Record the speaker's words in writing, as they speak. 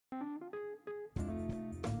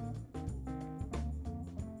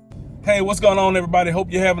Hey, what's going on, everybody?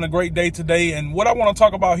 Hope you're having a great day today. And what I want to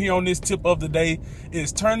talk about here on this tip of the day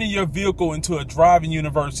is turning your vehicle into a driving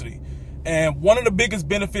university. And one of the biggest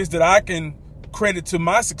benefits that I can credit to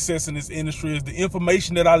my success in this industry is the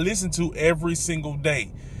information that I listen to every single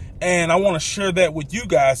day. And I want to share that with you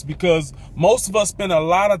guys because most of us spend a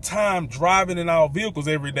lot of time driving in our vehicles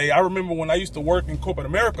every day. I remember when I used to work in corporate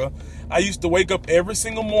America, I used to wake up every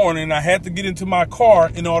single morning and I had to get into my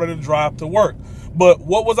car in order to drive to work. But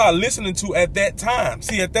what was I listening to at that time?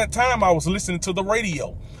 See, at that time, I was listening to the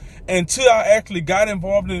radio. Until I actually got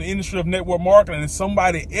involved in the industry of network marketing and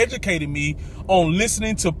somebody educated me on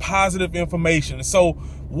listening to positive information. So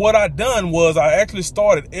what I done was I actually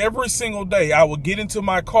started every single day. I would get into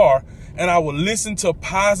my car and I would listen to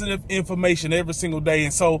positive information every single day.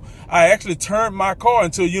 And so I actually turned my car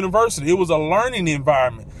into a university. It was a learning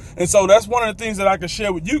environment. And so that's one of the things that I can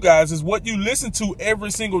share with you guys is what you listen to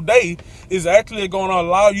every single day is actually going to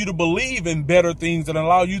allow you to believe in better things and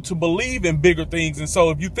allow you to believe in bigger things. And so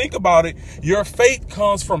if you think about it, your faith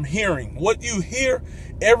comes from hearing. What you hear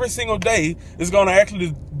every single day is going to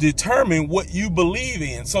actually determine what you believe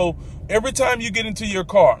in. So every time you get into your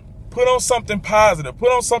car, put on something positive,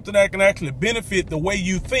 put on something that can actually benefit the way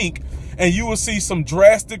you think, and you will see some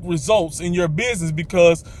drastic results in your business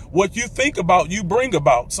because what you think about, you bring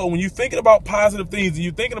about. So when you're thinking about positive things and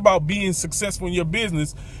you're thinking about being successful in your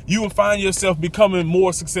business, you will find yourself becoming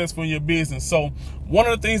more successful in your business. So one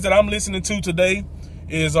of the things that I'm listening to today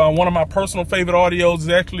is one of my personal favorite audios is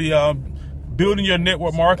actually Building Your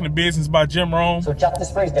Network Marketing Business by Jim Rohn. So jot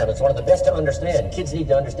this phrase down. It's one of the best to understand. Kids need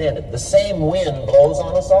to understand it. The same wind blows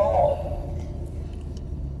on us all.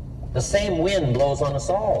 The same wind blows on us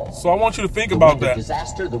all. So I want you to think about that.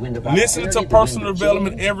 Disaster, the wind of Listening to personal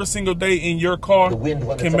development every single day in your car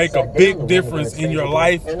can make a big difference in your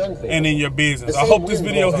life and in your business. I hope this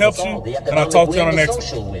video helps you, and I'll talk to you on the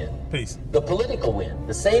next one. Peace. The political wind,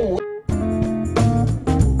 the same wind.